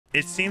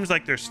It seems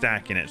like they're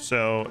stacking it.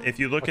 So if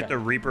you look at the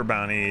Reaper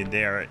bounty,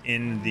 they are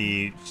in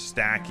the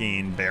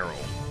stacking barrel.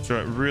 So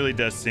it really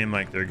does seem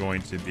like they're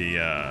going to be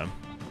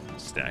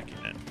stacking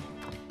it.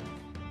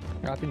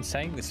 I've been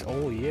saying this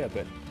all year,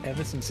 but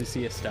ever since this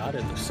year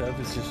started, the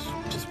server's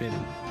just been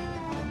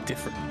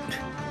different.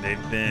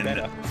 They've been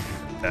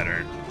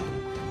better.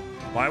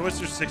 Why was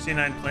there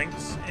 69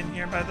 planks in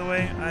here, by the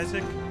way,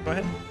 Isaac? Go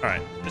ahead. All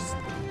right, just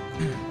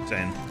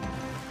saying.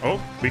 Oh,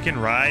 we can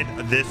ride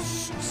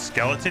this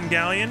skeleton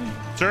galleon,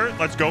 sir.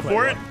 Let's go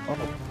for it. Oh.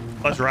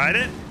 Let's ride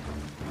it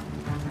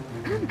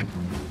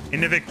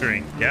into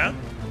victory. Yeah.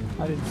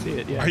 I didn't see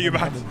it. Yeah. Are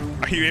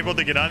you able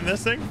to get on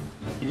this thing?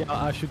 Yeah,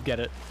 I should get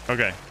it.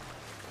 Okay.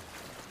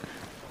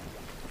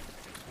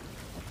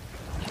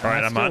 All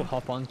right, I'm on.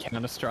 Hop on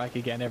Counter-Strike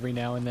again every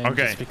now and then,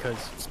 just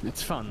because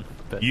it's fun.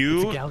 But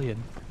it's a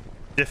galleon.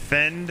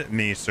 Defend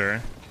me,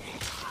 sir.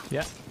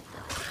 Yeah.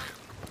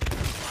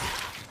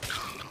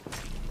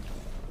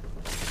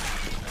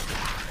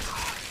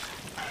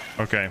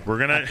 Okay, we're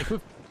gonna.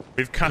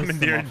 We've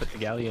commandeered. The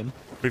galleon.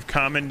 We've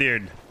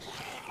commandeered.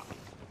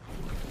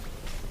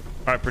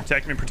 All right,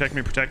 protect me, protect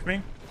me, protect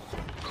me.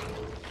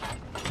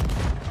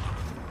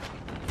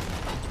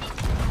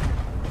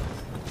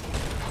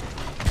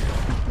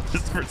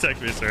 Just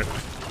protect me, sir.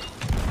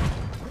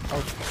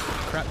 Oh,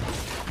 crap.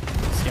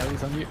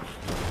 Skelly's on you.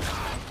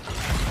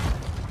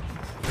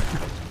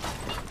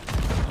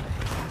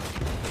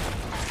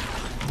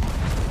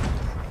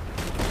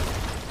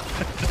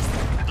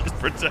 just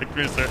protect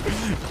me, sir.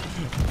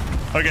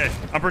 Okay,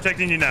 I'm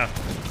protecting you now.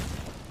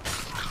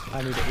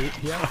 I need to eat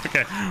here.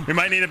 Okay, we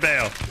might need a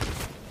bail.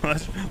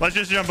 Let's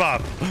just jump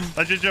off.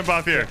 Let's just jump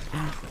off here.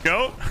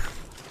 Go.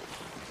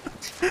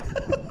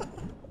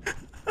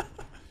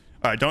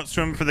 All right, don't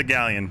swim for the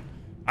galleon.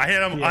 I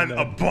hit him on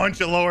a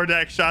bunch of lower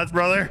deck shots,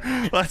 brother.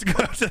 Let's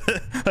go to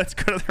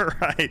the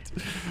right.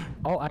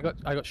 Oh, I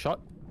got shot.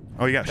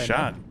 Oh, you got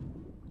shot?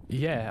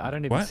 Yeah, I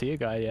don't even see a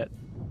guy yet.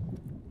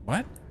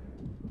 What?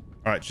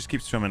 All right, just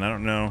keep swimming. I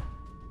don't know.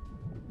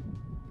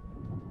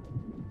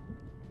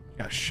 You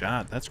got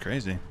shot. That's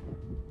crazy.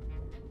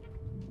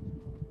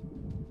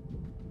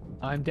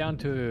 I'm down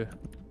to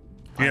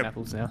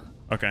pineapples now.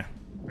 Okay.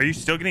 Are you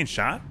still getting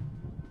shot?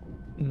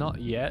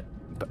 Not yet,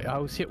 but I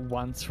was hit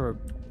once for a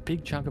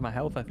big chunk of my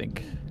health, I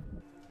think.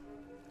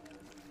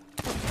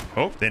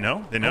 Oh, they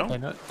know? They know? Oh, they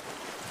know.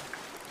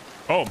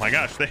 Oh my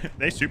gosh,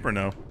 they super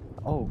know.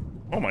 Oh.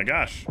 Oh my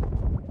gosh.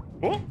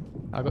 Oh.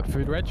 I got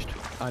food regged.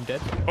 I'm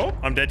dead. Oh,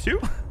 I'm dead too?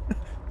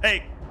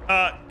 Hey,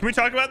 can we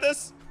talk about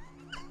this?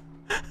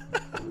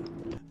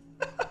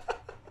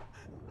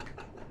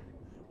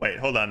 Wait,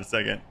 hold on a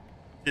second.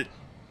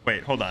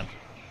 Wait, hold on.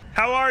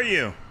 How are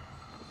you?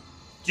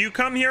 Do you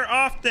come here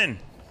often?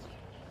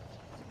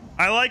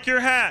 I like your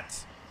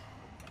hat.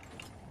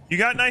 You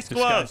got nice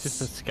gloves. This guy's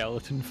just a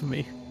skeleton for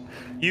me.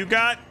 You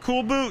got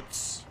cool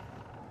boots.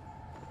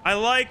 I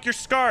like your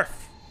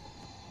scarf.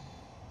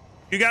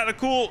 You got a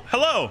cool...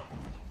 Hello.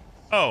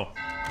 Oh.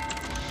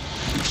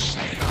 You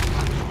say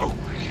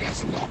only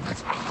as long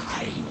as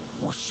I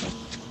wish it.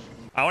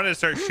 I wanted to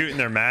start shooting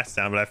their masks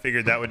down, but I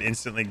figured that would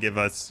instantly give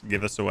us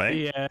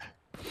away. Yeah.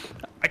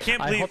 I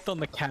can't believe... I hopped on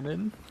the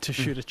cannon to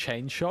shoot a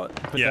chain shot,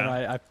 but then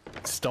I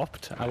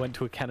stopped. I went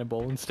to a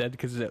cannonball instead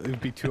because it would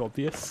be too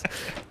obvious.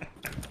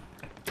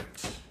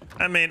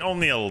 I mean,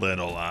 only a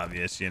little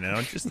obvious, you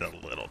know? Just a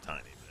little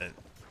tiny bit.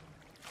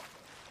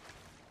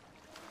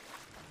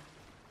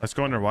 Let's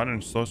go underwater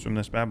and slow swim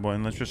this bad boy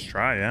and let's just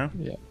try, yeah?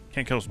 Yeah.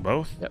 Can't kill us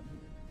both? Yep.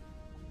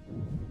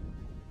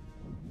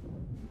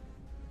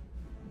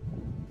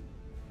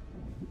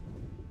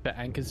 The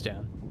anchor's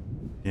down.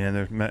 Yeah,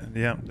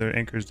 their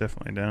anchor's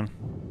definitely down.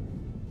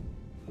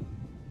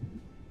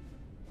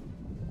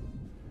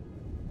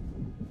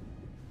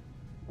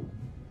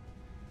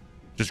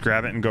 Just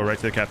grab it and go right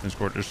to the captain's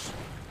quarters.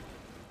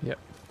 Yep.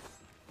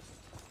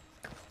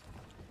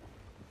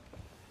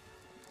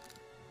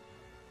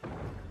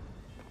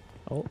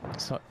 Oh,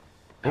 it's not.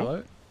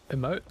 Hello?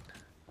 Emote?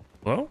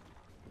 Hello?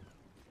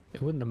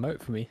 It wouldn't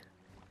emote for me.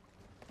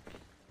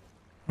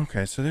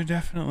 Okay, so they're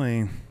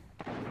definitely...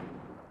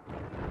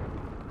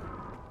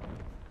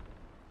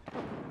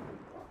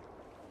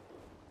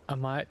 I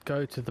might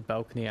go to the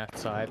balcony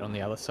outside on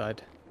the other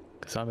side,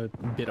 because I'm a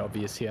bit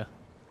obvious here.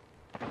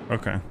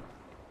 Okay.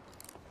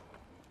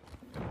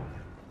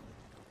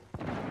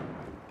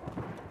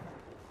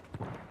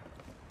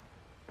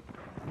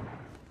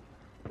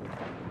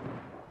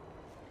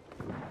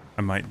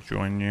 I might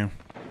join you.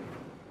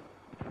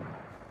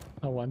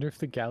 I wonder if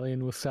the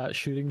galleon will start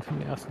shooting from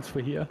now since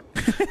we're here.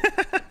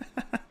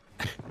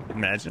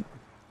 Imagine.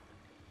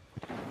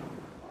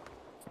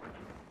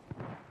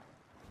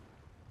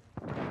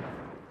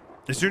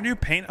 Is there new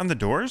paint on the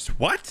doors?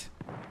 What?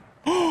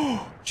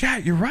 Oh,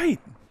 chat, you're right.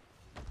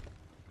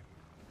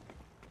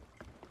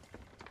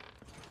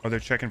 Oh, they're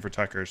checking for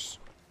Tuckers.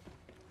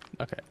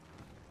 Okay.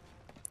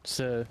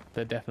 So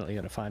they're definitely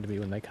going to find me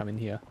when they come in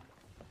here.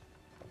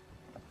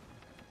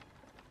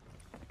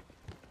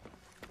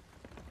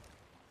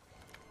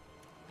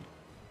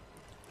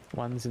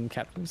 One's in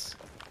captains.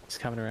 It's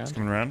coming around. It's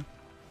coming around.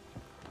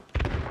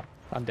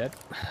 I'm dead.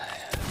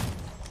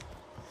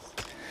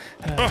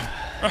 I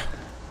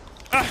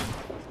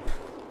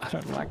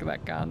don't like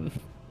that gun.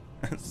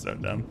 That's so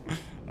dumb.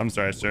 I'm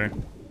sorry, sir.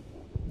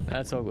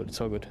 That's all good.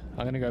 It's all good.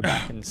 I'm gonna go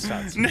back and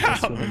start some No,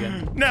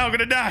 again. no, I'm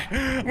gonna die.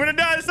 I'm gonna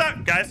die this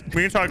time. Guys,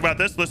 we can talk about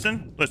this.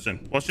 Listen. Let's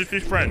just be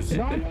friends.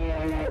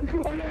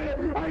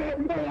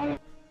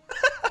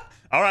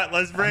 All right,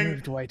 let's bring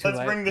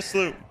the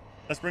sloop.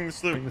 Let's bring the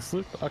sloop. Bring the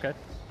sloop. Okay.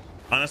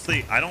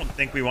 Honestly, I don't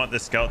think we want the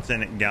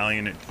skeleton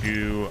galleon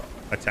to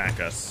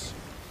attack us.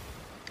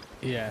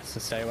 Yeah,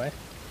 so stay away.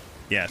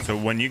 Yeah, so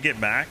when you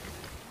get back,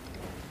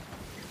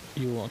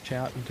 You launch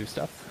out and do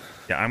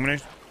stuff. yeah, I'm gonna.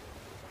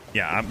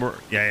 Yeah,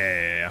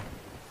 yeah.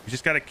 We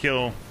just gotta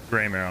kill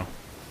Grey Marrow.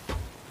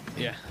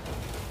 Yeah.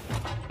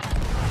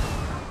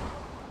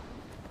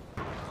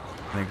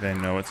 I think they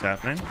know what's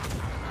happening.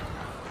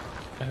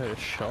 I heard a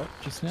shot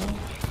just now.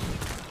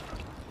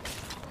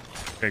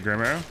 Okay, Grey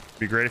Marrow,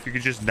 be great if you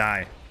could just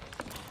die.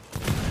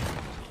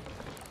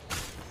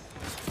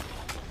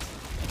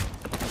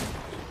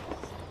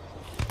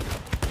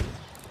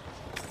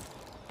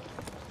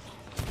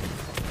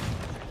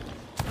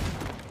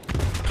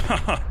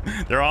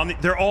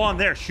 They're all on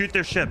there. Shoot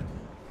their ship.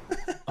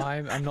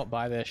 I'm not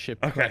by their ship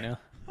Okay. right now.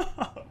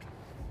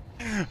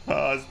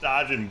 Oh, it's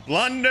dodging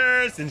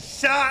blunders and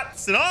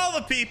shots, and all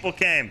the people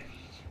came.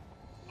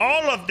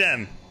 All of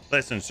them.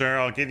 Listen, sir,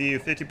 I'll give you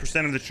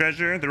 50% of the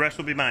treasure. The rest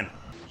will be mine.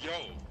 Yo.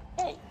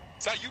 Oh,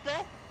 is that you,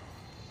 bro?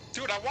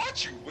 Dude, I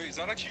watch you. Wait, is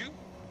that like you?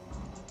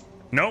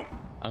 Nope.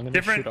 I'm gonna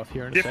Different, shoot off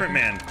here in a different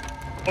second.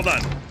 man. Hold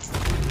on.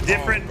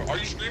 Different. Are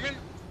you screaming?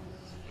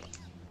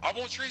 I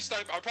won't tree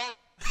snipe. I promise.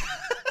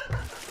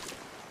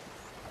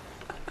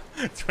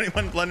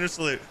 21 blunder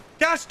salute.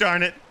 Gosh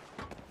darn it.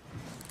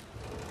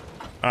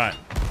 All right.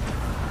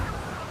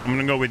 I'm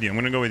gonna go with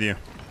you.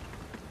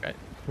 Okay.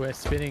 We're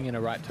spinning in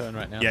a right turn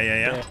right now. Yeah.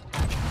 There.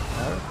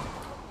 No.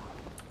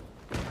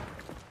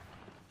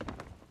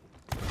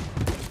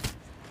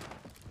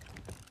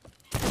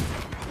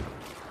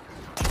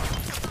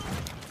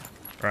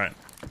 All right.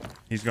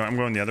 He's going. I'm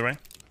going the other way.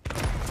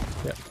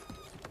 Yep.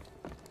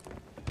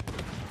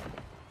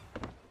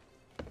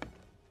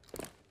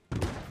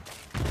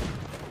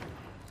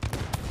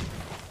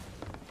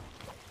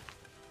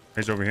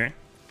 He's over here.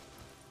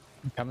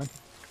 I'm coming.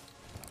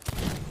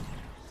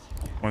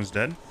 One's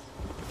dead.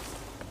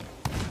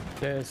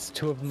 There's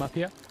two of them up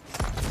here.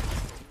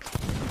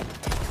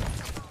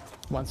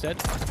 One's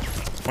dead.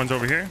 One's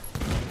over here.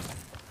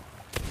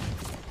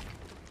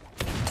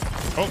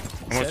 Oh,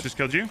 almost Dead. just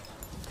killed you.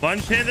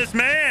 Plunge hit this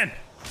man.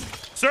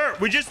 Sir,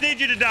 we just need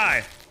you to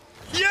die.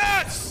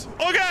 Yes!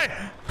 Okay!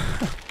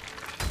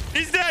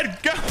 He's dead!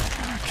 Go!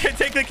 Okay,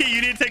 take the key.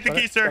 You need to take the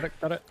key, sir.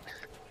 Got it.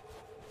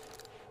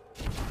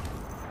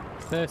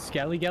 There's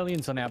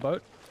Galleons on our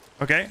boat.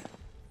 Okay.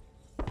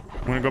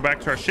 I'm gonna go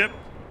back to our ship.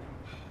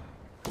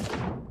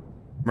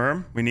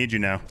 Merm, we need you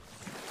now.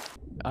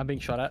 I'm being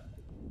shot at.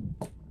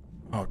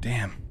 Oh,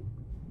 damn.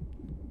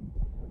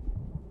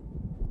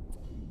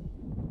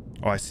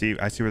 Oh, I see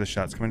where the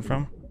shot's coming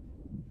from.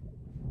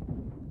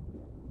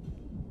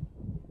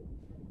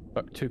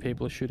 But two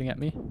people are shooting at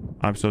me.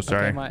 I'm so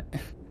sorry. Okay, mate.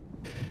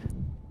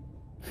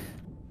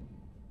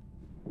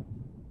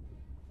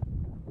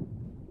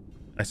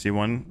 I see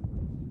one.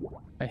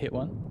 I hit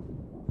one.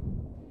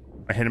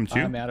 I hit him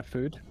too. I'm out of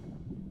food.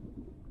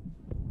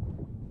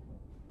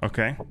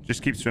 Okay,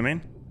 just keep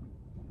swimming.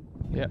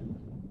 Yep.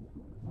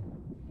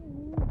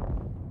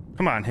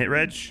 Come on, hit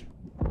reg.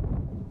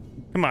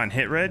 Come on,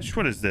 hit reg.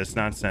 What is this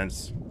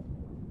nonsense?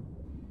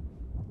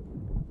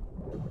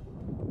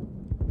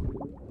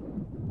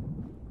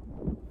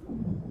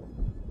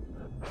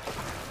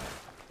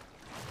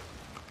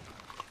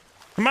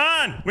 Come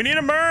on, we need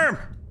a merm.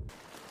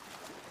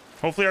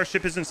 Hopefully our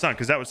ship isn't sunk,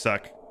 because that would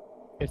suck.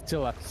 It's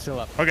still up. Still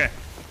up. Okay.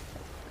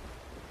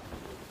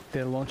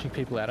 They're launching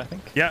people out, I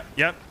think.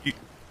 Yep.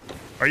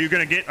 Are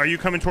you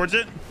coming towards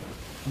it?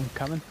 I'm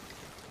coming.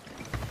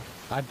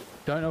 I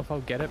don't know if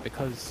I'll get it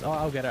because... Oh,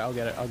 I'll get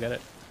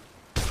it.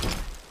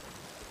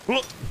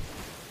 Well,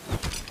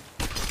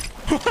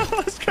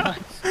 let's go.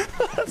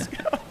 Let's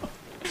go.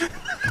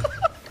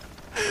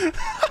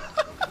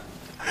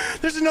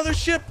 There's another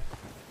ship.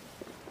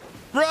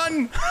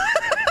 Run.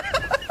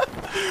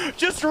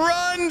 Just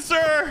run,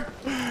 sir.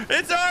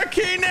 It's our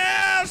key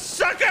now,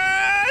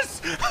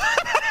 suckers.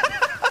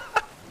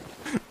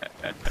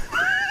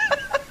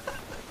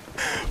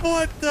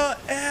 What the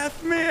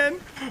F, man?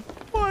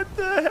 What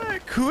the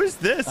heck? Who is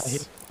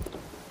this?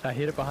 I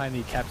hit it behind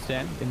the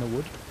capstan in the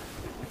wood.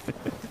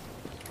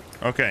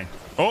 Okay.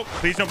 Oh,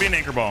 please don't be an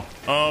anchor ball.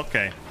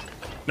 Okay.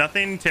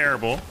 Nothing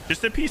terrible.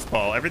 Just a peace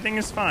ball. Everything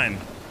is fine.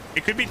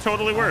 It could be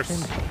totally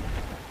worse.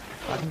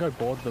 I can go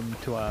board them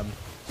to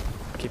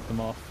keep them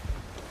off.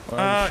 Or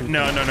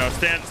No.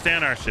 Stay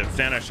on our ship.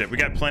 Stay on our ship. We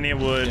got plenty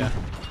of wood. Yeah.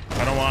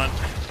 I don't want...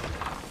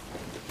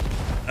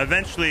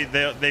 Eventually,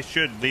 they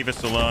should leave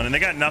us alone. And they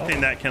got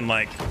nothing that can,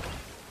 like,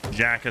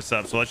 jack us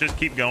up. So let's just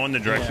keep going the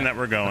direction that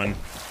we're going.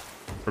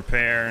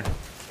 Prepare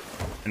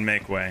and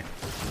make way.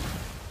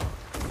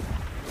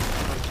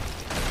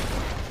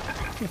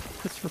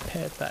 Just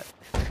repaired that.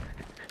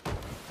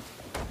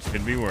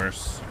 Could be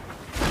worse.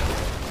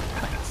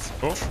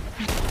 Oh.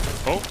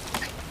 Oh.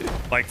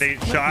 Like they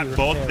shot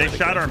both. They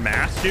shot our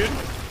mast, dude.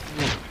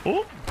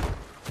 Oh.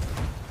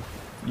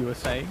 You were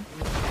saying?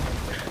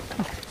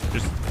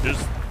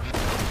 Just.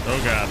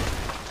 Oh god.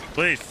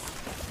 Please.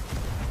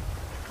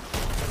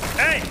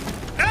 Hey!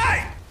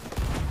 Hey!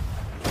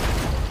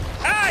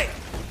 Hey!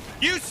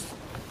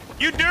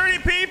 You dirty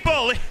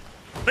people!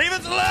 Leave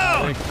us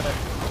alone!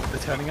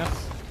 They're turning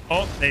us.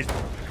 Oh,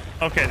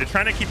 okay, they're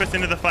trying to keep us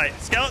into the fight.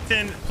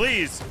 Skeleton,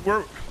 please.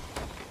 What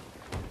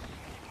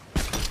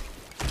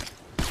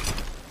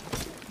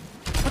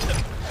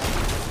the?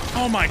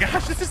 Oh my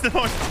gosh, this is the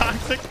most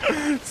toxic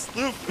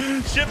sloop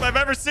ship I've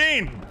ever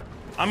seen.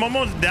 I'm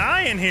almost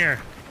dying here.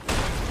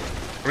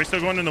 Are we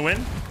still going in the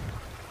wind?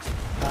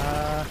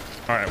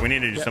 All right, we need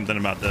to do something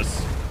about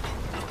this.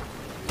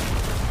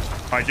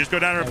 All right, just go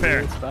down and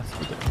repair.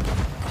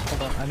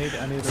 Hold on, I need to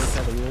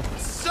repair the wheel.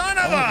 Son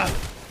of a!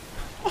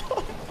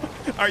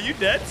 Are you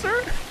dead,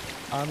 sir?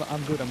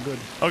 I'm good.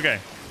 Okay,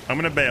 I'm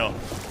gonna bail.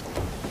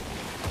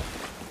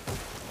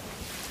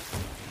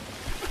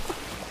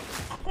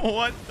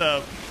 What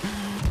the?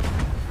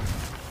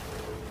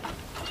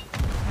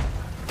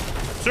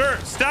 Sir,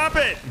 stop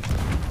it!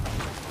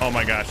 Oh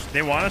my gosh,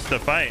 they want us to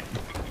fight.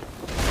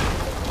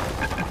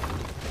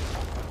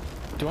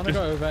 Do you want to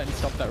go over and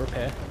stop that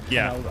repair?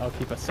 Yeah. And I'll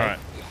keep us safe. All right.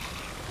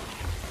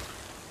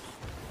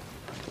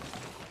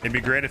 It'd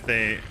be great if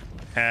they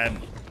had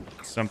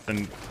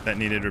something that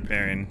needed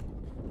repairing.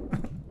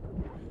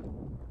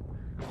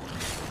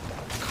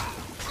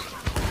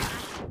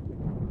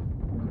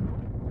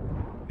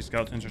 These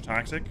skeletons are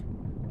toxic.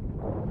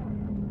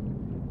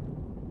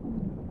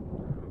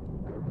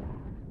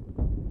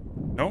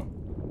 Nope.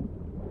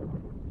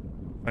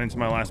 Right into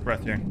my last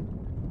breath here.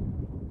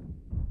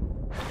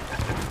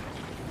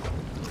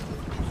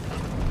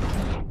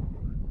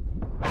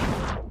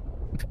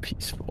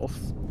 Peaceful.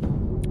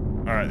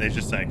 All right, they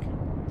just sank.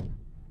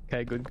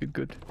 Okay,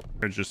 good.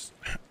 They're just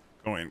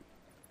going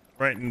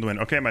right in the wind.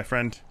 Okay, my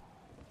friend.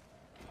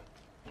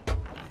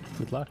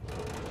 Good luck.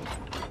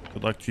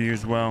 Good luck to you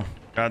as well.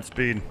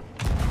 Godspeed.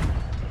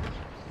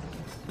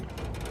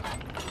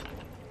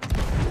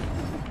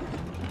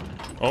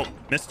 Oh,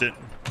 missed it.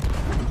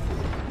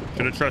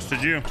 Should have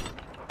trusted you.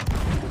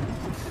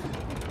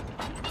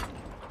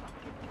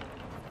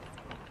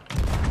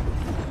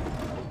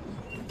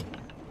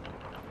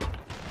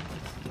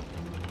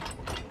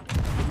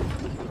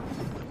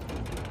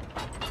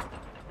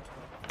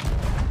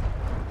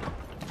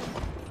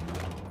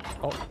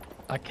 Oh,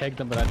 I kegged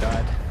them, but I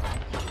died.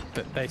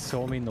 But they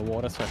saw me in the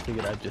water, so I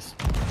figured I'd just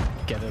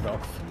get it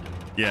off.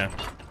 Yeah.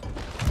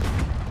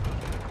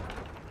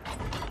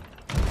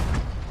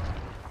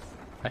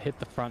 I hit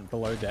the front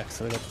below deck,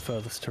 so they got the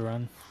furthest to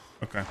run.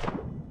 Okay.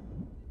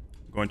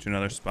 Going to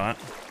another spot.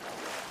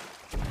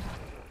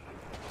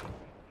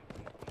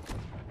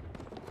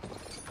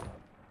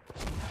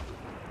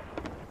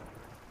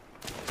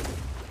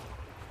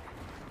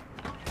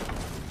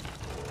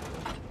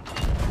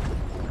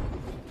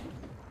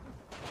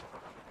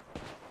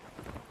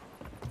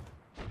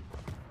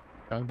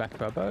 Going back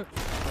to our boat.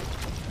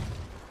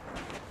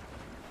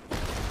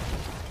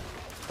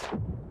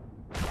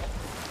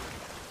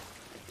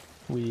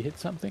 We hit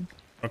something.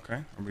 Okay.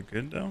 Are we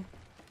good though?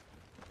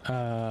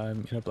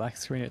 In a black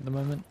screen at the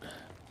moment.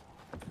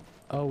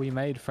 Oh, we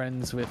made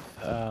friends with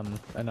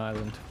an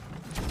island.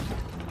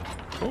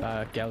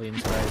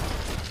 Galleon's raid.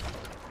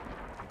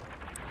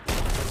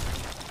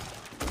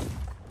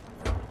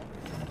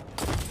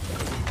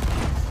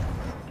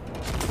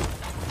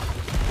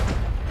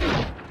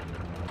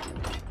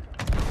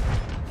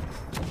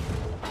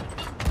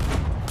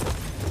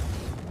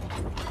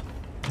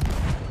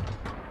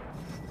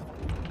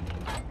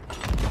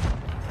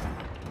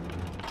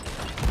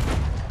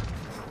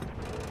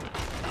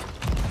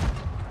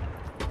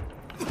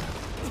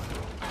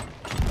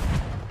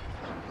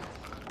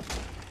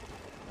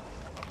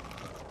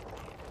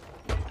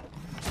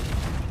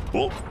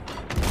 Cool.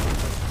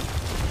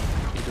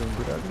 You doing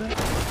good over there?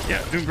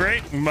 Yeah, doing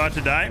great. I'm about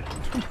to die.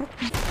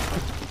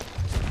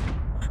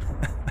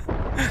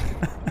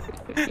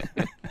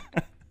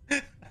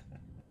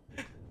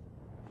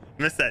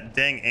 Missed that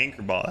dang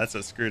anchor ball. That's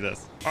what screwed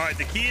us. All right,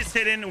 the key is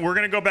hidden. We're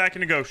going to go back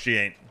and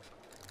negotiate.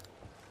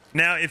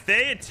 Now, if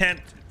they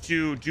attempt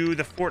to do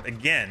the fort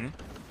again,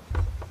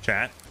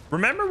 chat,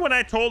 remember when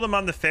I told them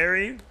on the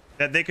ferry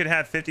that they could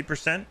have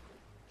 50%?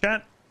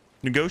 Chat?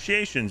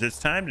 Negotiations. It's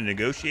time to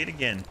negotiate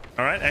again.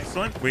 All right,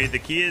 excellent. The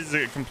key is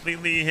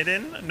completely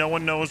hidden. No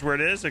one knows where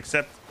it is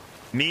except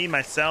me,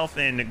 myself,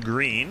 and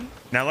Green.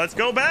 Now let's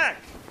go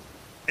back.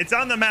 It's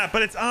on the map,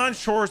 but it's on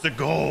Shores of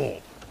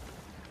Gold.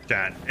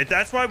 Chat.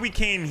 That's why we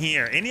came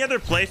here. Any other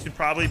place would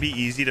probably be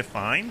easy to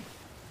find.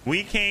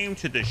 We came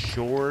to the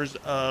Shores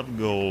of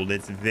Gold.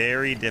 It's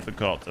very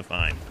difficult to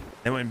find.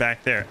 They went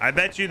back there. I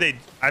bet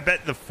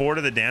the fort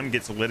of the dam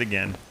gets lit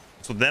again.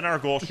 So then our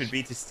goal should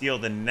be to steal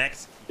the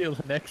next Steal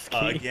the next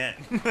key. again.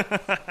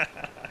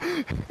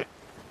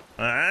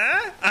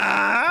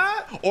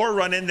 Or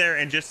run in there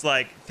and just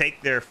like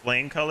take their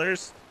flame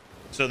colors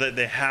so that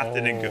they have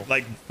to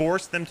like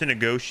force them to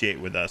negotiate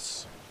with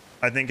us,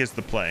 I think is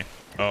the play.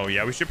 Oh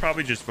yeah, we should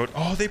probably just vote.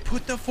 Oh, they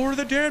put the Fort of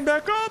the Darren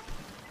back up.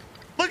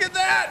 Look at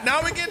that.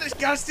 Now we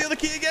gotta steal the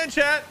key again,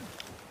 chat.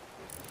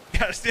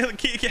 Gotta steal the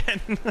key again.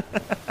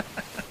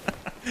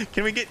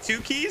 Can we get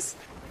 2 keys?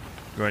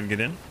 Go ahead and get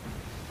in.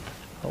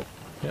 Oh,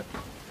 yep.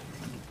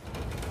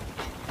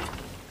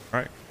 All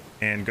right,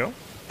 and go.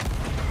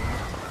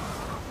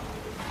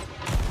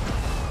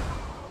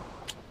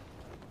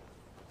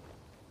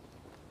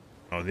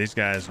 Oh, these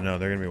guys know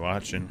they're gonna be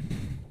watching.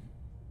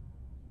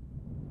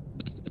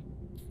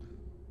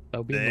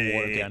 They'll be in the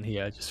water down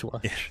here. Just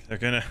watch. Yeah,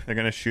 they're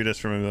gonna shoot us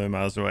from a million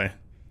miles away.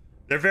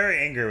 They're very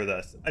angry with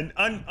us, and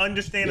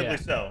understandably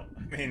so.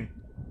 I mean,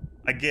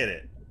 I get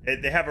it.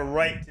 They have a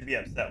right to be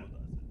upset with us.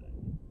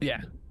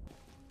 Yeah.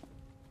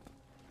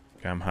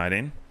 Okay, I'm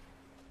hiding.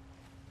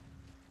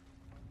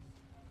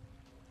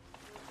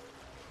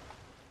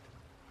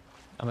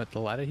 I'm at the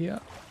ladder here.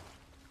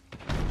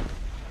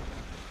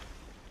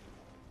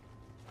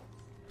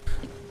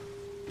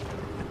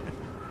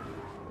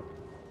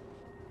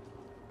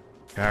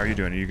 How are you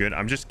doing? Are you good?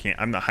 I'm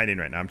not hiding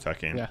right now. I'm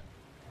tucking. Yeah.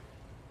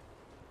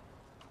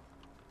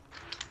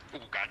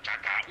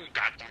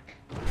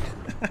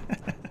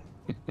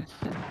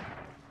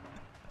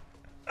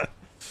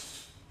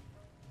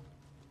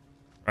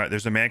 All right,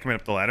 there's a man coming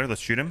up the ladder.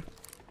 Let's shoot him.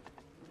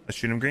 Let's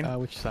shoot him, Green.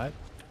 Which side?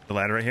 The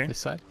ladder right here. This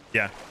side?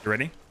 Yeah. You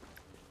ready?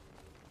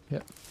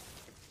 Yep.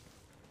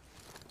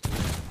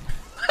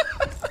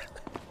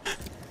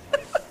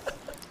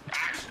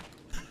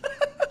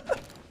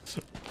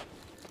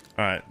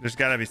 All right, there's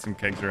got to be some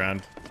kegs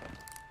around.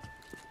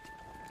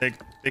 They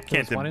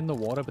can't. There's one in the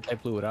water, but they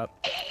blew it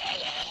up.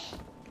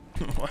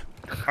 What?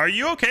 Are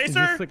you okay, Is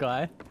sir? this the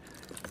guy?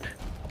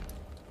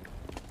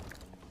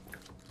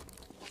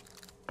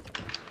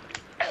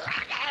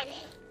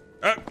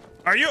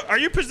 Are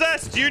you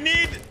possessed? Do you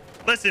need?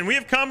 Listen, we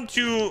have come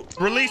to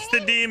release the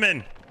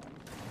demon.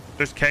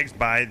 There's kegs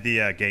by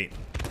the gate.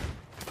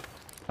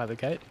 By the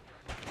gate?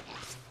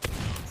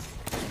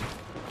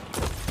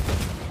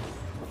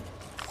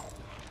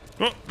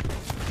 Oh. All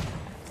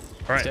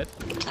right. Dead.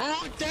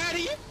 Oh,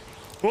 daddy.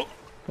 Oh.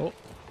 Oh.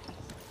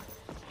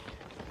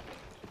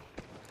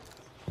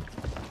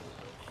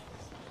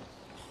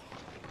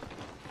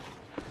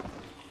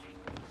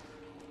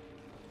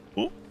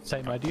 Oh.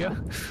 Same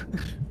idea.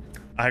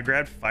 I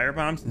grabbed fire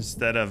bombs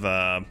instead of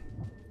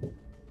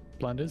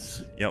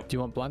Blunders? Yep. Do you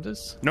want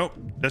blunders? Nope.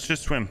 Let's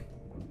just swim.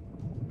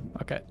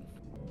 Okay.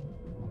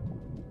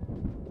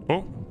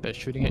 Oh. They're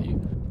shooting at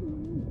you.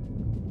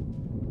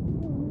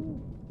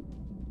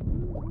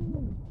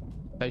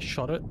 They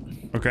shot it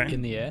Okay.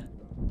 in the air.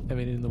 I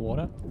mean, in the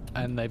water.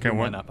 And they blew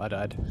one up. I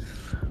died.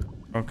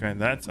 Okay,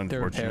 that's They're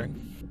unfortunate.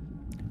 repairing.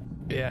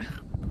 Yeah.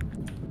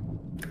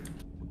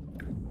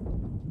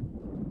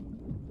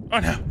 Oh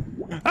no!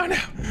 Oh no!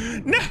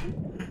 No!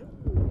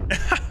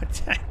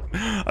 Dang.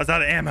 I was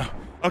out of ammo.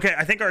 Okay,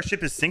 I think our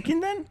ship is sinking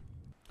then?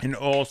 In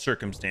all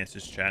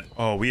circumstances, chat.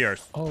 Oh, we are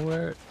Oh,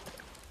 we're...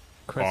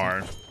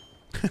 far. Crescent.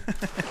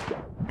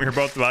 We were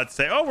both about to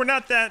say, oh, we're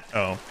not that.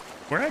 Oh,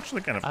 we're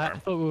actually kind of I far.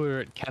 thought we were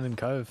at Cannon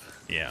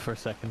Cove. Yeah. For a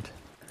second.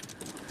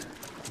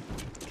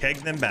 Keg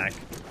them back.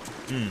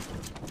 I'm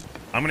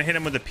going to hit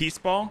him with a peace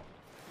ball.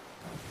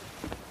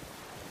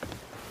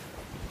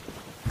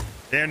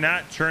 They're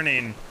not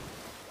turning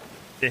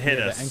to hit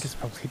us. The anchor's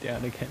probably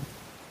down again.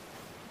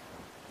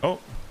 Oh.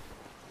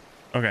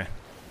 Okay.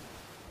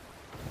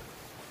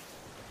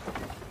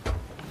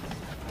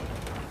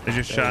 They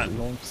just shot.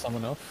 Launched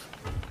someone off.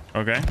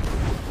 Okay.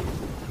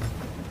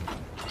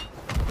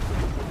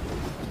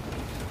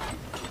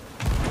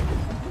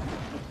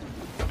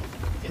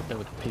 Hit them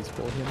with a peace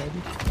ball here,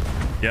 maybe.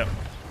 Yep.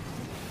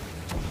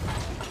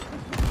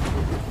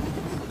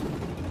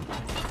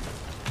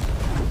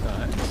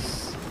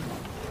 Nice.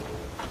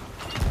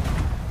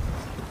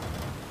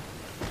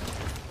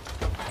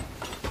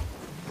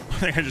 I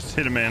think I just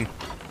hit a man.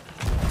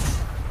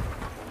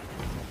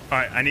 All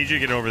right, I need you to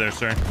get over there,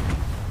 sir.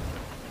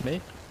 Me?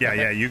 Yeah,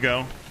 Okay. yeah, you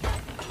go.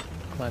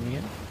 Climbing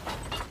in.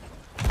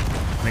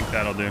 I think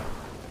that'll do.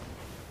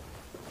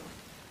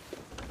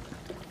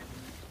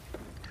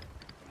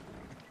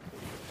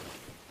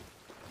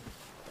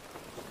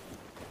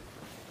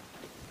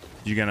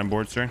 Did you get on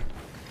board, sir?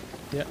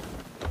 Yep.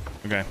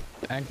 Okay.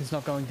 Anchor's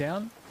not going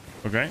down.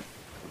 Okay.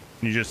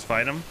 Can you just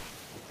fight him?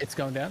 It's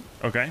going down.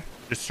 Okay.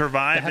 Just They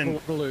survive have a and...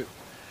 lot of loot.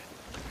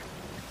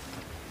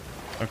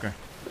 Okay.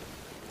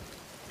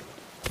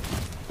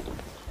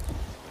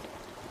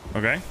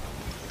 Okay.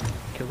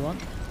 Killed one.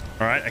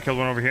 All right, I killed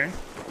one over here.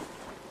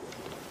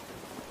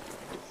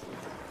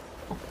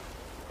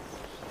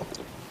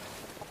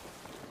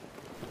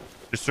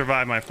 Just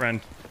survive, my friend.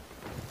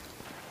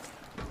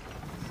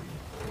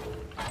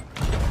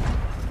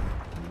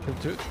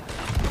 Killed two.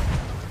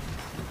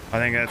 I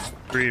think that's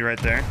 3 right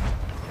there.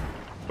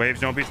 Waves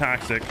don't be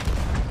toxic.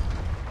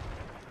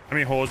 How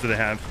many holes do they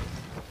have?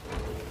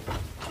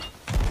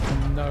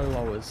 No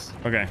lowers.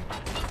 Okay.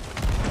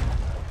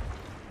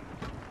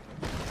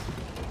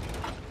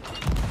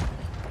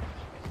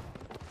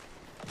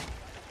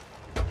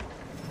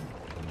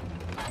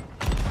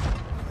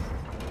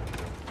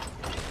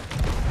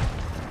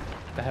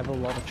 have a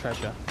lot of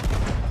treasure.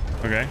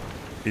 Okay.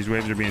 These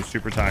waves are being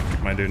super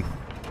toxic, my dude.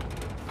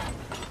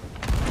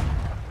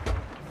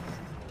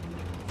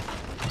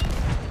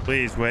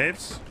 Please,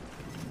 waves.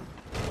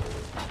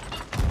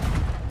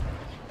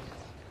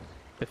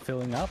 They're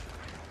filling up.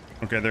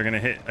 Okay, they're gonna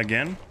hit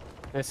again.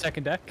 Their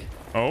second deck.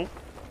 Oh.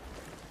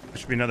 There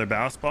should be another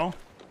ballast ball.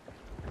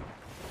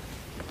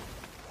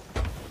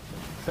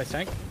 They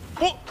sank.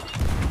 Oh!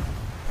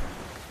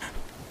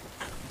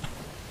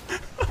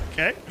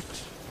 Okay.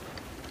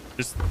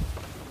 Just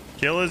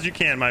kill as you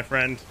can, my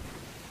friend.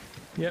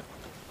 Yep.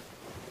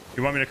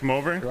 You want me to come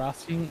over? They're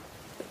asking,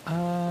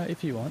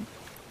 if you want.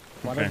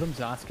 One Okay. of them's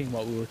asking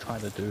what we were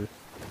trying to do.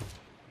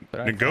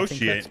 But I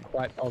Negotiate. think that's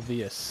quite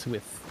obvious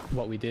with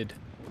what we did.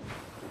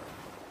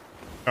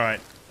 All right.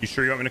 You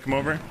sure you want me to come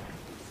over?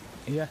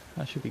 Yeah,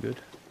 that should be good.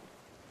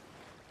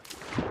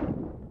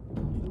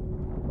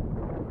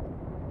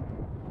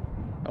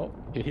 Oh,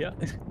 you're here.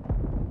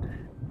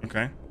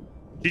 Okay.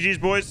 GG's,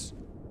 boys.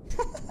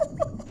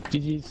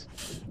 GG's.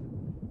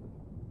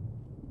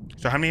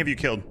 So how many have you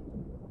killed?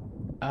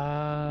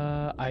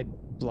 I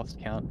lost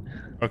count.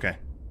 Okay.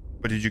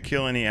 But did you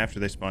kill any after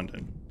they spawned in?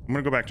 I'm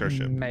gonna go back to our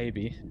ship.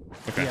 Maybe.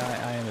 Okay.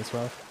 Yeah, I am as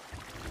well.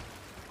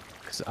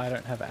 Because I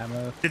don't have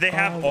ammo. Did they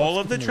have Oh, all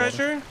what's of the in water?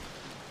 treasure?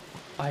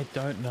 I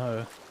don't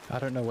know. I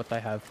don't know what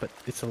they have, but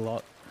it's a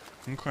lot.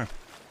 Okay.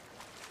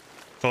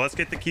 So let's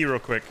get the key real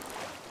quick.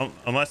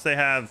 Unless they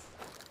have...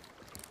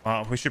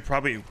 we should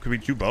probably... Could we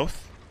do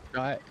both?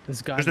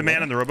 There's a guy. There's a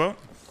man on the rowboat.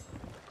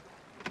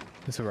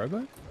 There's a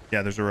rowboat?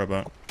 Yeah, there's a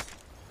rowboat.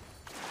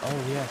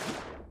 Oh, yeah.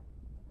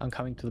 I'm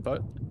coming to the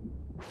boat.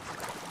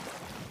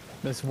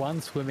 There's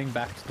one swimming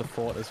back to the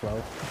fort as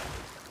well.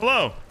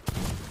 Hello.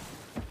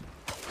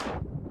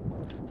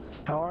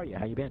 How are you?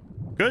 How you been?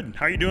 Good.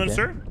 How you doing, Good.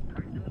 sir?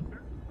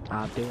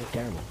 I'm doing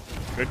terrible.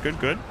 Good, good,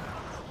 good.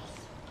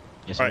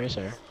 Yes, All sir. right. Yes,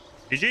 sir.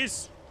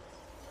 GG's.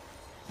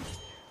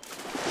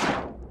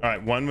 All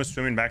right, one was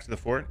swimming back to the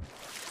fort.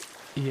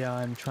 Yeah,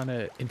 I'm trying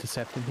to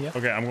intercept him here.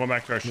 Okay, I'm going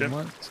back to our ship.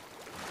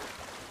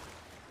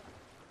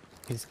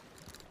 He's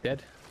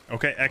dead.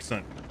 Okay,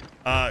 excellent.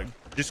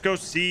 Just go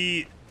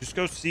see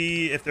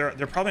if they're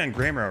probably on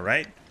Grammar,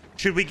 right?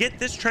 Should we get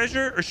this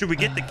treasure or should we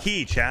get the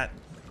key, chat?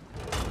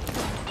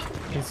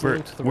 He's a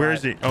little to the Where right.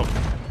 is he? Oh,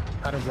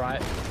 Kind of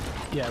right.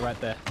 Yeah, right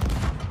there.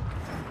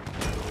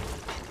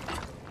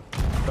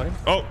 Got him?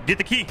 oh, get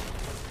the key.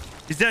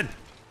 He's dead.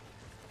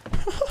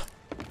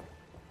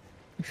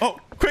 Oh,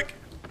 quick.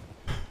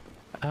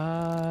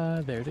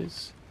 There it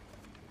is.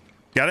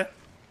 Got it?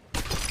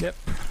 Yep.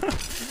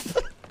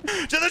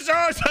 To the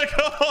shores of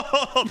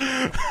gold!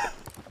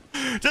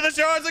 To the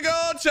shores of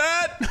gold,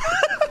 chat!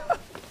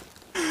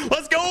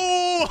 Let's go!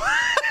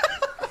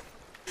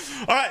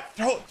 All right,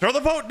 throw the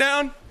boat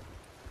down.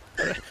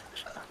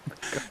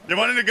 They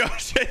want to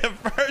negotiate the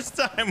first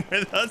time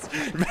with us.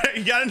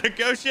 You gotta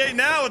negotiate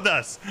now with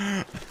us.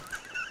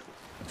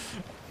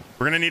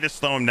 We're gonna need to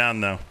slow him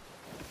down though,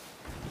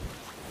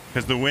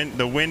 because the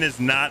wind is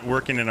not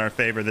working in our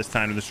favor this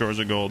time to the shores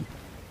of gold.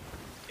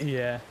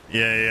 Yeah.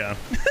 Yeah.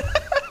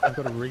 I've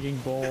got a rigging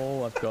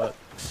ball. I've got.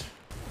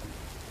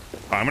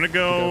 I'm gonna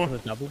go. For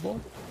the double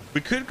ball.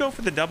 We could go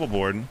for the double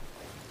board.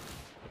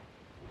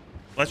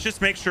 Let's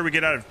just make sure we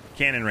get out of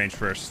cannon range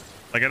first.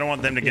 Like, I don't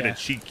want them to get a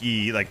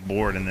cheeky like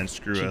board and then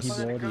screw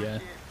us. Board, yeah.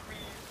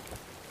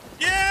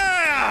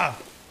 Yeah!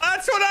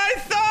 That's what I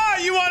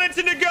thought! You wanted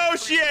to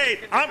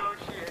negotiate!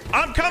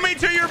 I'm coming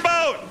to your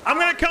boat! I'm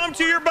gonna come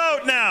to your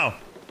boat now!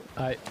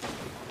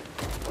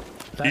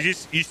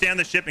 You stay on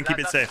the ship and keep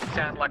it safe.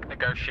 Sound like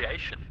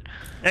negotiation.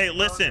 Hey,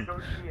 listen.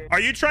 Are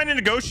you trying to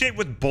negotiate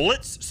with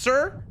bullets,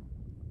 sir?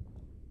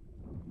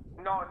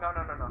 No.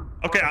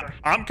 Okay,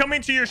 I'm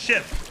coming to your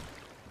ship.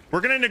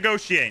 We're gonna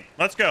negotiate.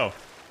 Let's go.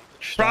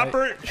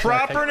 Proper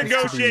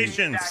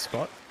negotiations.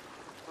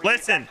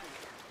 Listen,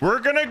 we're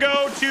gonna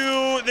go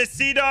to the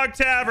Sea Dog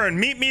Tavern.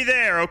 Meet me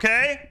there,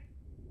 okay?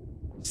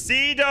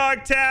 Sea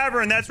Dog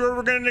Tavern. That's where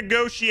we're gonna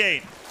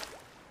negotiate.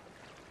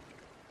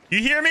 You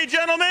hear me,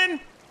 gentlemen?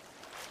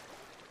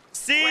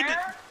 Sea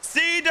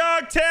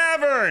Dog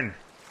Tavern.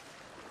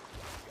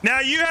 Now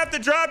you have to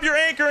drop your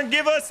anchor and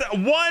give us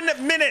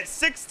 1 minute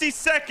 60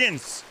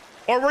 seconds,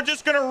 or we're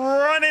just gonna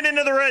run it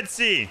into the Red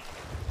Sea.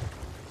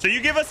 So you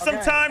give us some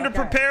time to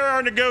prepare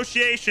our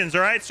negotiations,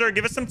 all right, sir?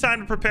 Give us some time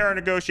to prepare our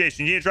negotiations.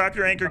 You need to drop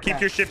your anchor, keep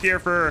your ship here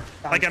for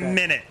like a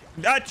minute.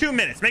 2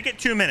 minutes. Make it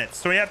 2 minutes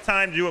so we have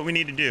time to do what we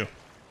need to do.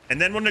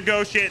 And then we'll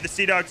negotiate at the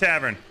Sea Dog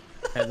Tavern.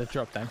 Yeah, the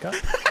drop anchor.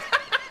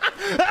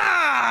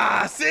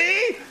 Ah,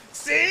 see?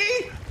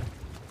 See?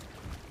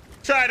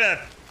 Try to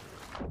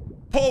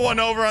pull one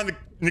over on the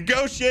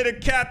negotiator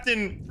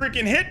Captain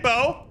freaking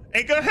Hitbo.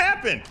 Ain't gonna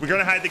happen. We're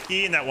gonna hide the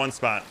key in that one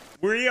spot.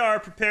 We are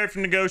prepared for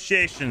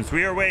negotiations.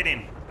 We are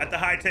waiting at the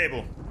high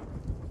table.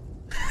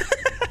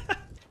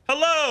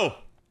 Hello,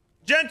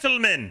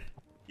 gentlemen.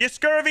 You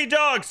scurvy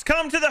dogs,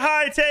 come to the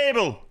high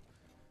table.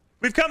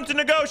 We've come to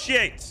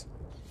negotiate.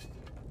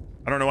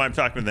 I don't know why I'm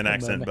talking with an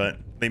accent, but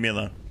leave me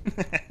alone.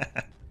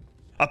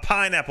 A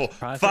pineapple.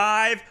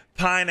 5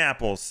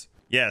 pineapples.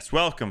 Yes,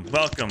 welcome,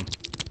 welcome.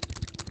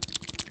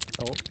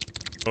 Oh,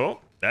 Oh,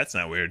 that's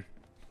not weird.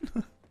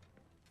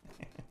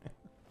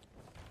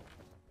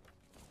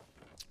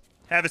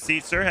 Have a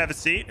seat, sir. Have a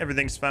seat.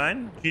 Everything's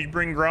fine. Did you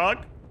bring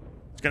grog?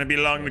 It's gonna be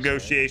long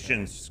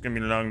negotiations. It's gonna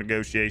be long So,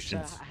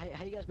 negotiations.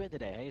 how you guys been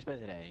today? How you been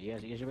today? You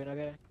guys been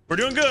okay? We're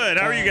doing good.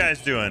 How are you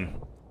guys doing?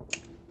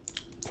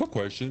 Quick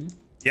question.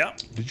 Yep.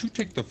 Did you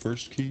take the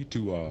first key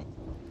to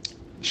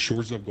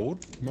Shores of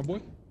Gold, my boy?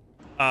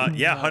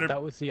 Yeah, no,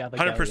 that was the other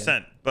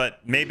 100%.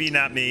 But maybe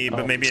not me,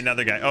 but maybe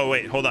another guy. Oh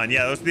wait, hold on.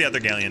 Yeah, that was the other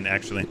Galleon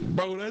actually.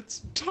 Bro,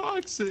 that's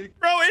toxic.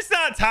 Bro, it's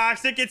not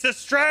toxic. It's a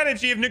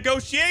strategy of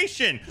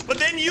negotiation. But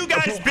then you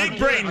guys big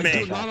brain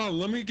me. No,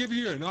 let me give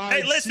you an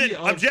Hey, listen.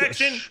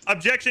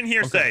 Objection.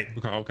 Hearsay.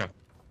 Okay.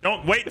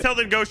 Don't wait till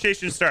the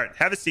negotiations start.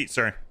 Have a seat,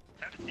 sir.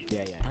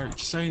 Yeah. All right,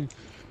 saying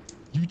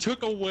you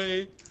took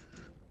away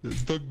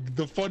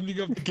the funding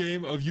of the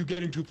game of you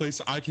getting to a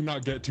place I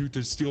cannot get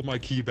to steal my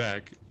key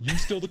back. You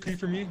steal the key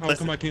from me? How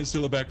come I can't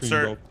steal it back from you,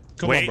 bro?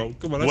 Come on, bro.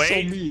 Come on, that's so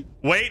mean.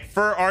 Wait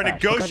for our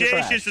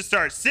negotiations to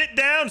start. Sit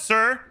down,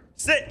 sir.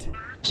 Sit.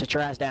 Sit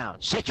your ass down.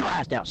 Sit your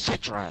ass down.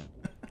 Sit your ass.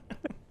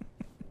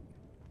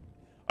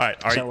 All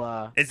right.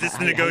 So, is this the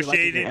how you liking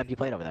negotiating? your empty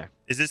plate over there?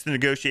 Is this the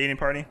negotiating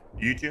party?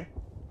 You two?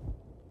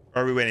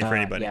 Or are we waiting for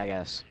anybody? Yeah, I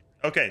guess.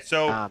 Okay,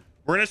 so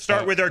we're gonna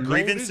start with our no, it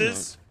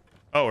grievances.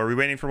 Oh, are we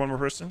waiting for one more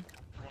person?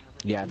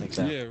 Yeah, I think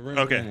so. Yeah, right.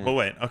 Okay, we'll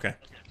wait. Okay.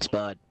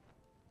 Spud.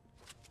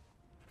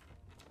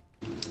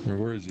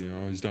 Where is he?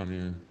 Oh, he's down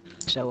here.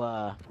 So,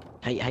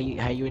 how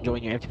you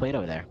enjoying your empty plate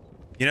over there?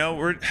 You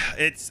know,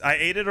 I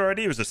ate it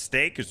already. It was a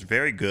steak. It was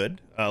very good.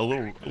 A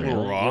little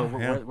raw.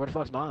 Where the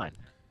fuck's mine?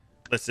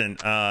 Listen,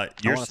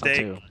 your want some steak.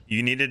 too.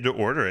 You needed to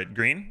order it.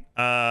 Green.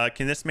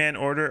 Can this man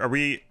order? Are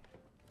we?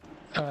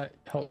 Yeah.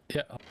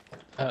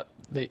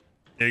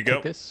 There you go.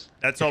 Take this.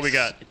 That's all we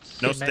got.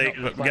 No It may steak, not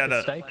but look we like got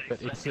a steak,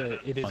 but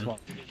it is one.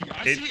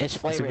 It's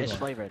flavored. good It's one.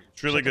 flavored.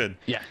 It's really good.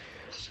 Yeah.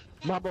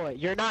 My boy,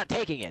 you're not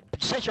taking it.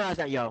 Sit your ass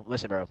down. Yo,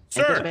 listen, bro.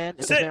 Sir, if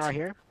this sit. man right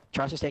here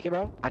tries to take it,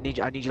 bro, I need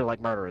you to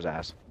like murder his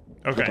ass.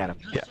 Look Okay. at him.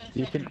 Yeah.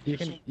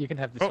 You can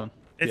have this Oh, one.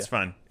 it's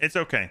fine. It's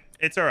okay.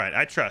 It's all right.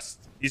 I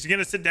trust. He's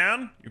gonna sit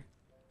down.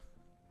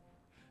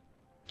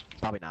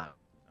 Probably not.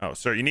 Oh,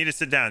 sir, you need to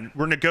sit down.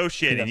 We're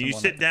negotiating. doesn't You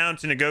want sit it. down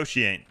to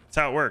negotiate. That's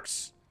how it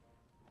works.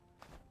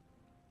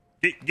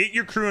 Get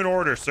your crew in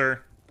order,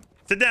 sir.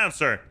 Sit down,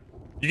 sir.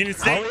 You can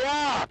state, Hurry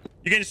up!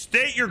 you can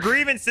state your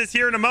grievances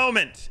here in a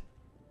moment.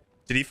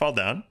 Did he fall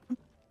down?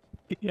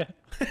 Yeah.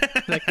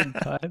 Second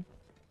time.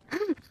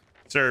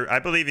 Sir, I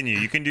believe in you.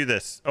 You can do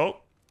this. Oh,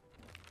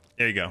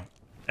 there you go.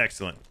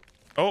 Excellent.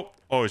 Oh,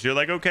 is your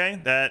leg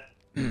okay?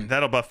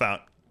 That'll buff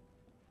out.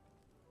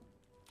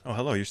 Oh,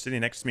 hello. You're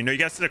sitting next to me. No, you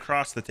gotta sit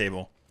across the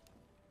table.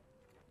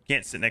 You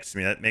can't sit next to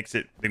me. That makes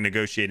it the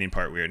negotiating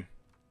part weird.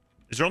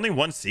 Is there only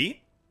one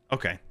seat?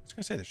 Okay. I was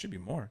gonna say there should be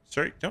more.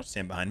 Sir, don't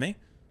stand behind me.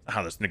 That's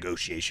how this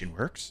negotiation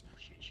works.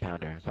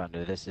 Pounder,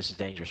 this is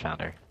dangerous,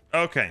 Pounder.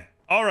 Okay.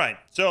 All right.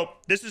 So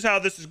this is how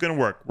this is gonna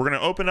work. We're gonna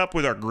open up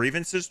with our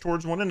grievances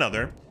towards one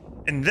another,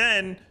 and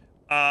then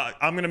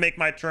I'm gonna make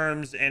my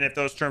terms, and if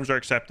those terms are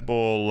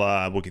acceptable,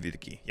 we'll give you the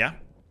key. Yeah.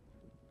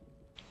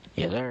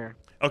 Yeah, sir.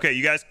 Okay.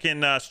 You guys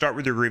can start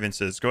with your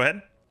grievances. Go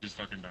ahead.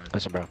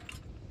 Listen, bro.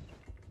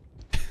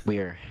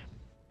 We're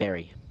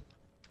very,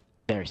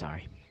 very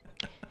sorry.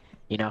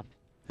 You know,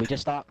 we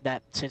just thought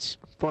that since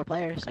 4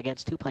 players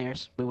against 2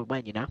 players, we would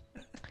win, you know?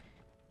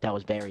 That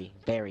was very,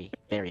 very,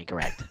 very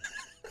incorrect.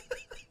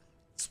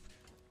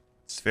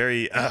 It's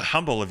very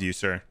humble of you,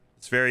 sir.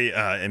 It's very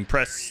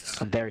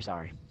impressed. I'm very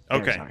sorry.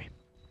 Very Okay. sorry.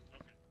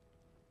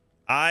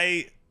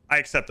 I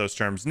accept those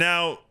terms.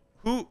 Now,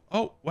 who?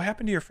 Oh, what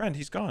happened to your friend?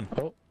 He's gone.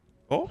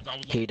 Oh.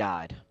 He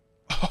died.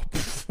 Oh.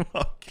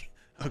 Okay.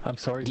 I'm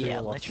sorry. for Yeah,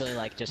 your loss. literally,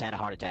 like, just had a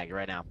heart attack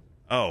right now.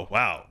 Oh,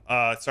 wow.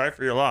 Sorry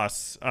for your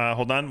loss.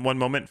 Hold on one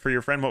moment for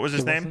your friend. What was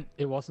his name?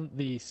 It wasn't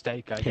the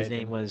steak I His gave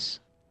name him. was,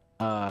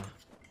 You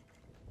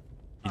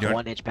don't-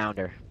 1 inch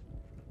pounder.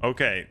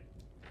 Okay.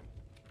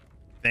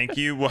 Thank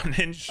you, 1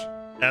 inch.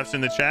 F's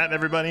in the chat,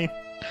 everybody.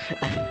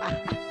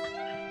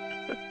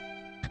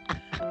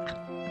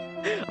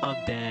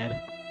 I'm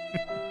dead.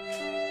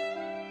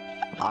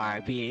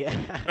 R.I.P.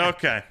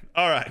 Okay.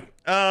 All right.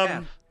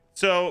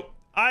 So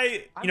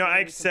I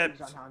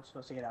accept. On how I'm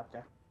supposed to get up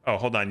there. Oh,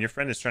 hold on. Your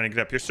friend is trying to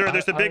get up here. Sir,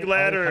 there's a big I'll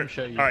ladder. come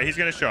show you. All right, he's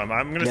going to show him.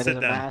 I'm going to Yeah, sit there's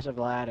a down. massive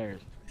ladder.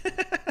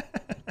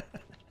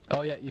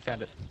 Oh yeah, you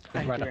found it.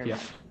 Thank Right you up very here.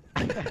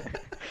 much.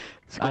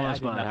 I on, did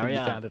Spud, nothing. hurry You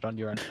up. found it on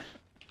your own.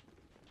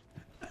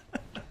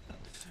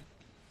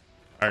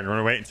 All right, we're going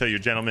to wait until your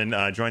gentleman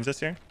joins us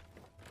here.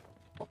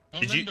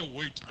 Did you?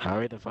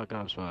 Hurry the fuck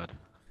up, Spud.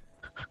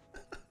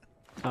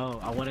 Oh,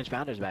 a 1 inch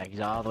pounder's back. He's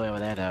all the way over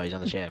there now. He's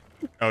on the ship.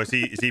 Oh, is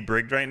he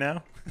brigged right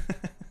now?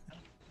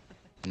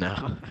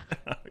 No.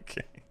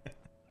 Okay.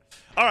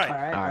 All right. All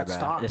right, All right, let's bro.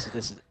 talk. This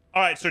is.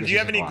 All right. So, do This you is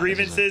have a any lot. This is a-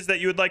 grievances that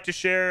you would like to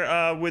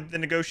share with the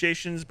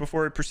negotiations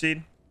before we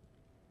proceed?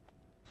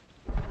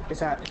 Is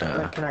that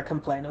like, can I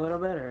complain a little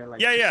bit or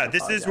like? Yeah, just yeah. This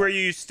is apologize? where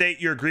you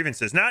state your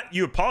grievances. Not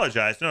you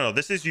apologize. No.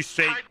 This is you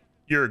state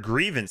your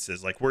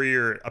grievances, like where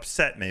you're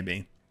upset,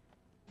 maybe.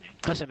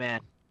 Listen, man.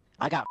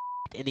 I got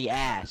in the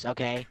ass.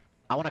 Okay,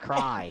 I want to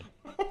cry.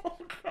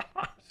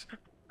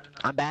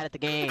 I'm bad at the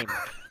game.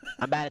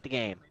 I'm bad at the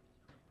game.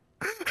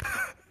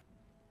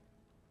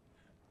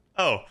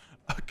 Oh,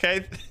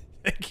 okay.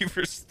 Thank you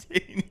for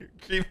stating your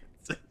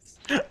grievances.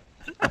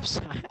 I'm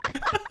sorry.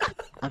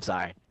 I'm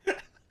sorry.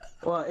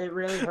 Well, it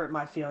really hurt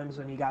my feelings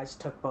when you guys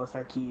took both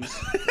our keys.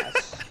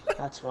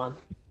 That's one.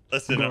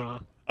 Listen, I'm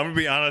gonna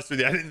be honest with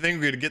you. I didn't think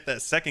we would get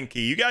that second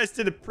key. You guys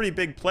did a pretty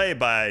big play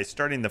by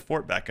starting the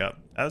fort back up.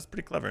 That was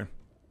pretty clever.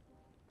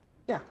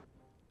 Yeah.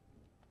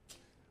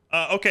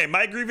 Okay,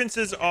 my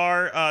grievances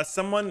are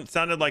someone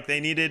sounded like they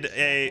needed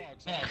a.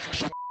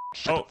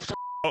 Oh,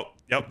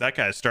 yep, that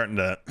guy's starting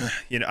to.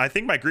 You know, I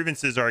think my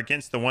grievances are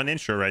against the one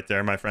intro right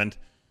there, my friend.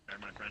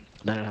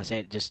 No, say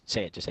it. Just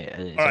say it. It's All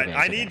right, okay,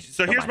 I it's need. okay.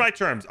 So Don't here's mind my it.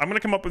 terms. I'm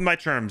gonna come up with my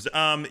terms.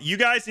 You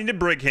guys need to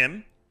brig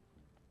him,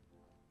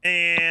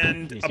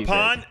 and Needs to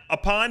be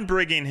upon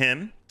brigging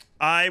him,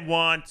 I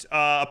want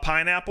a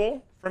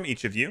pineapple from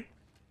each of you,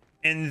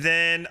 and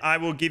then I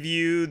will give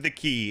you the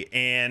key,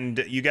 and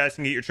you guys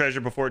can get your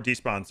treasure before it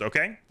despawns.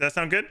 Okay? Does that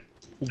sound good?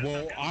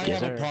 Well, I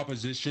Yes, have sir. a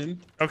proposition.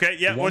 Okay.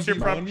 Yeah. What's your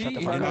prop?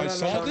 When I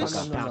saw this,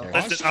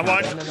 Listen, I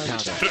want.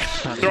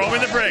 Throw him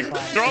in the brig.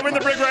 Throw him in the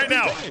brig right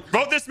now.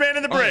 Vote this man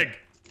in the brig.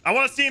 I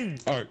want to see him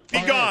be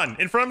gone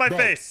in front of my Bro.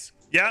 face.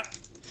 Yeah.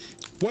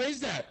 What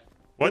is that?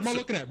 What am I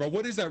looking at, bro?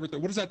 What is that right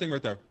there? What is that thing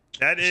right there?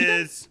 That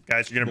is,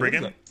 guys. You're gonna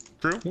brig What him. is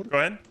Crew, go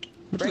ahead.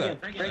 What is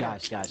that?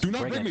 Guys, Do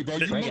not bring bring me, it. bro.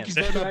 You Bring monkeys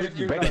it. better not bring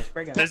me.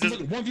 Bring it. This is,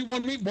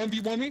 1v1 me?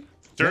 1v1 me?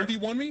 Sir?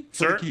 1v1 me? For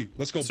Sir? the key.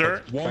 Let's go.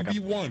 Sir?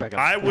 1v1.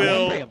 I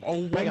will.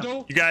 On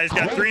window? You guys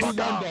got three.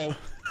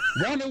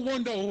 Round and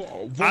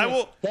window.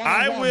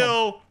 I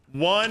will.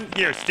 One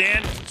here.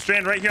 Stand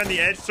right here on the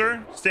edge,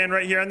 sir. Stand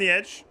right here on the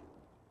edge.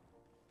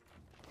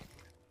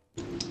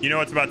 You know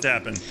what's about to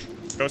happen.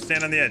 Go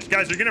stand on the edge,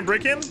 guys. You're gonna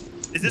break him.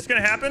 Is this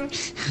gonna happen?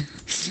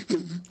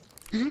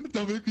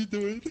 Don't make me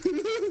do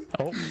it.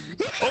 Oh.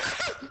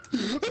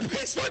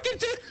 He's fucking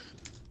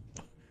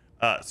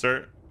dead.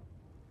 Sir.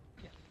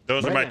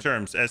 Those are my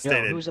terms, as Yo,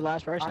 stated. who's the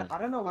last person? I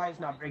don't know why he's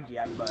not brigged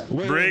yet, but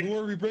Brig. Who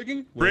are we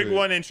breaking? Brig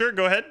one incher.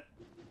 Go ahead.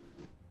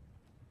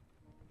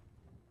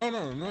 Oh,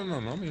 no.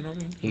 I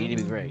mean. You need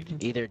to be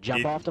brigged. Either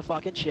jump off the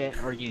fucking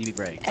shit or you need to be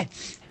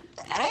brigged.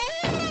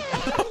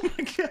 Oh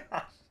my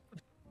god.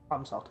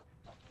 problem solved.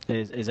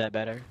 Is that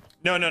better?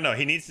 No.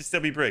 He needs to still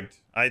be brigged.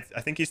 I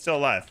think he's still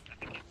alive.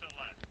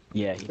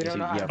 Yeah, We don't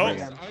know how to Oh. brig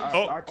him.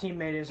 Our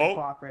teammate isn't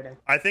cooperating.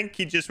 I think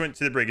he just went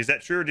to the brig. Is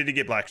that true, or did he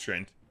get black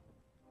strained?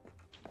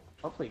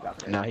 Hopefully he got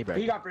brigged. No, he brigged.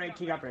 He got brigged.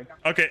 He got brigged.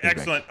 Okay,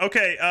 excellent.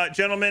 Okay,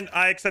 gentlemen,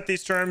 I accept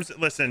these terms.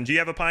 Listen, do you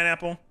have a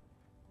pineapple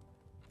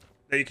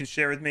that you can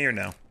share with me, or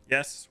no?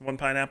 Yes, one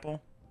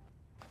pineapple.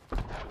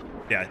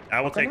 Yeah,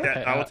 I will take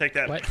that. I will take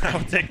that. wait. I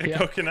will take the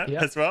coconut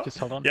as well. Just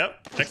hold on.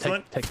 Yep, Just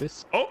excellent. Take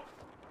this. Oh,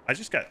 I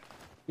just got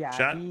Yeah,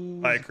 shot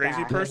by a he's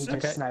crazy bad. person. He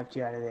just sniped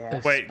you out of the air.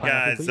 This Wait,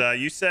 pineapple, guys,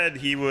 please. you said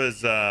he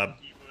was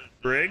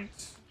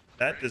brigged.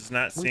 That does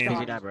not We seem. thought he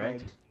he not was brigged?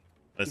 brigged.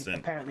 Listen,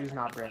 Apparently he's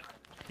not brigged.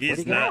 he Where'd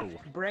is he go?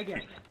 not. Brig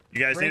him. You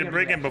guys need to Brig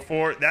brig him him.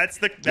 before. That's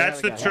the we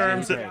go.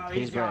 terms. He's That, brigged.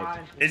 He's brigged.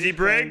 is he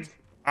brigged?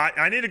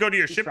 I need to go to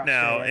your He's ship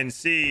now frustrated. and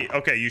see.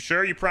 Okay, you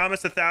sure? You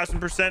promised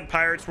 1000%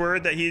 pirate's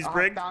word that he's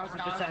brigged?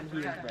 1000% he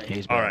is brigged.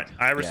 He's All right,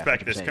 brigged. I Yeah,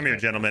 respect this. 100% Come here,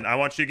 brigged. gentlemen. I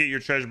want you to get your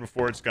treasure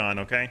before it's gone,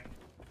 okay?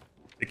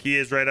 The key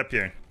is right up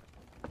here.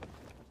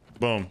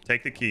 Boom.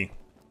 Take the key.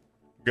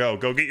 Go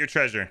get your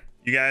treasure.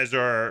 You guys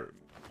are,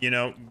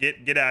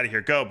 get out of here.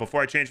 Go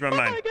before I change my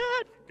mind. Oh my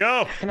god!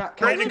 Go. Can I Great see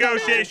that hiding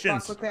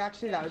negotiations. spot quickly,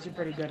 actually, that was a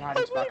pretty good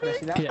hiding spot. Can I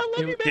see that? Yeah,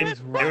 it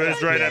was right, It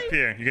was right here. up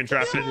here. You can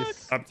drop it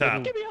This up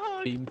top.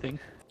 little beam thing.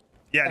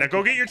 Yeah, now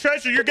go get your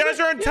treasure. You guys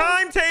are on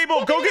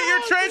timetable. Go get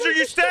your treasure.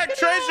 You stack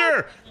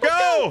treasure.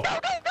 Go.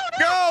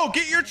 Go.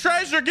 Get your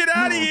treasure. Get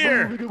out of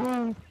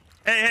here.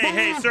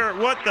 Hey, sir.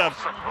 What the?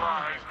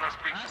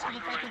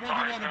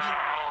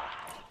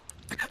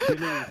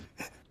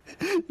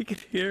 You can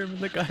hear him in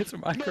the guy's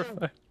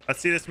microphone. Let's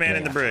see this man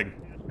in the brig.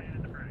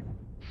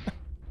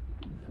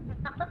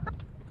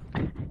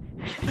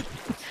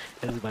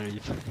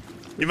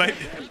 You might.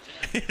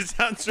 He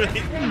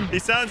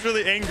sounds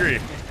really angry.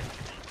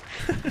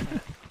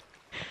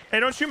 Hey,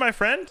 don't shoot my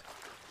friend.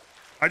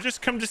 I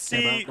just come to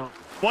see bro, no.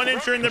 one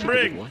incher in the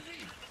brig.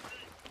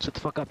 Shut the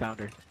fuck up,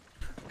 Bounder.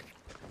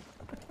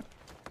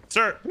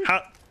 Sir,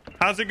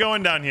 how's it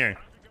going down here?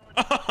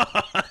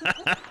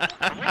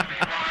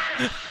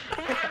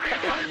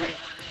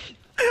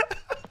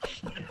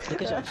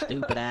 Look at your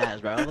stupid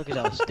ass, bro. Look at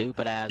your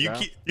stupid ass, bro.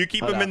 You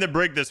keep Hold him in up. the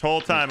brig this whole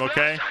time,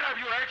 okay?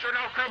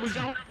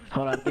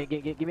 Hold on.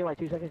 Give me like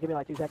 2 seconds. Give me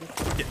like 2 seconds.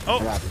 Yeah, I oh,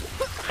 got you.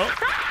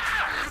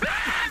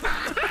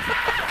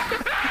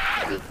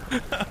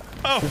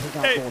 oh, This is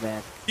not hey, cool,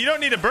 man. you don't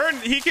need to burn.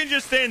 He can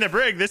just stay in the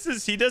brig.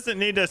 He doesn't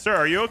need to. Sir,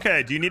 are you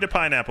okay? Do you need a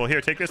pineapple? Here,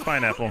 take this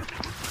pineapple.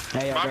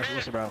 Hey, yo,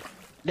 listen, bro.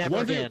 Never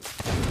again.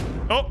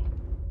 Oh,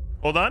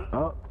 hold on.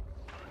 Oh,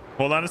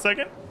 Hold on a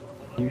second.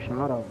 you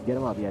shot him. Get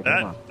him up. Yeah, get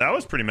him up. That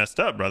was pretty messed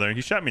up, brother.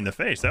 He shot me in the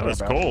face. That was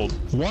bro. cold.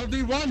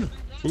 1v1.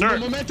 Sir.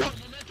 Momentum.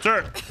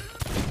 Sir,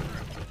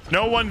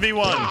 no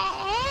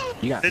 1v1.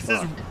 You got This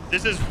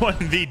is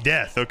 1v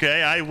death,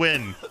 okay? I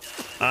win.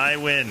 I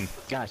win.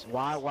 Guys,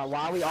 why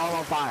are we all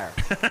on fire?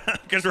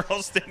 Because we're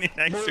all standing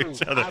next to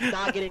each other. I'm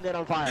not getting lit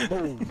on fire.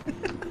 Boom.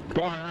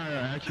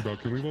 Actually, bro,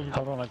 can we move?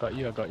 Hold on, I got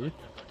you.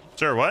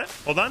 Sir, what?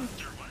 Hold on.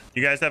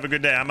 You guys have a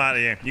good day. I'm out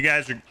of here. You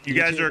guys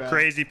are bro.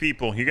 crazy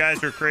people. You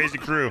guys are a crazy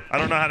crew. I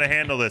don't know how to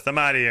handle this. I'm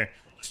out of here.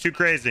 It's too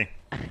crazy.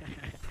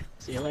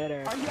 See you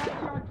later. Are you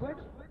actually on Twitch?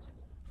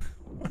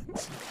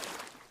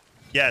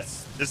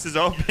 Yes, this is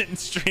open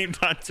streamed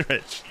on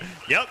Twitch.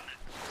 Yep.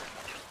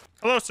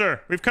 Hello,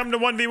 sir. We've come to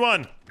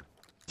 1v1.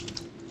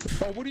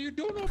 Oh, what are you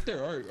doing up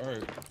there? All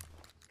right.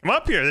 Come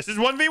up here. This is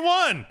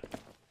 1v1.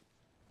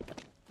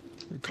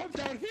 Come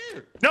down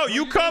here. No,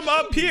 you come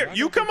up here.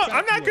 You come up.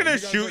 I'm not gonna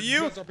shoot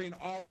you.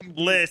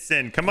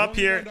 Listen, come up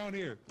here.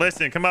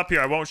 Listen, come up here.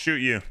 I won't shoot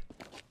you.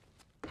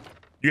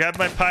 You have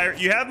my pirate.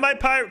 You have my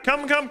pirate.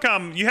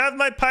 Come. You have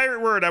my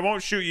pirate word. I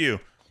won't shoot you.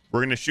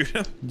 We're gonna shoot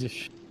him.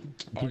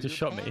 He just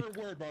shot me.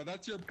 Word, bro.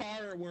 That's your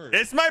pirate word.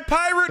 It's my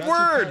pirate That's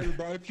word. Pirate,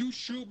 bro. If you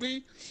shoot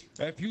me,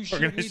 We're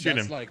gonna shoot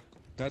that's him. like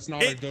that's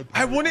not a good.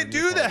 I wouldn't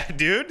do that,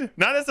 dude.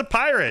 Not as a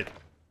pirate.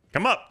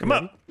 Come up. Come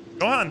up.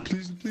 Go on.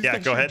 Please Yeah,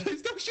 don't go shoot. ahead.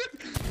 Please don't shoot.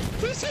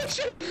 Please don't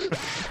shoot.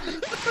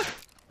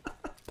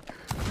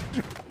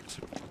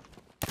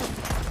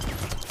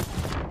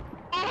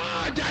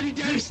 Ah,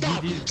 daddy,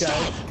 stop!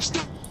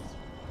 Stop!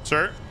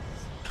 Sir?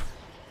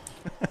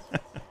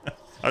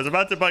 I was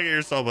about to bucket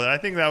your soul, but I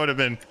think that would have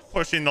been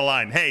pushing the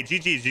line. Hey,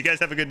 GG's, you guys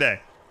have a good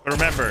day. But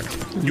remember,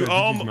 you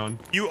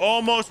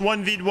almost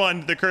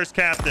 1v1 the cursed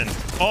captain.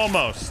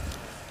 Almost.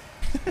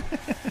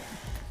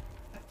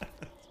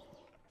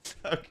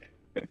 Okay.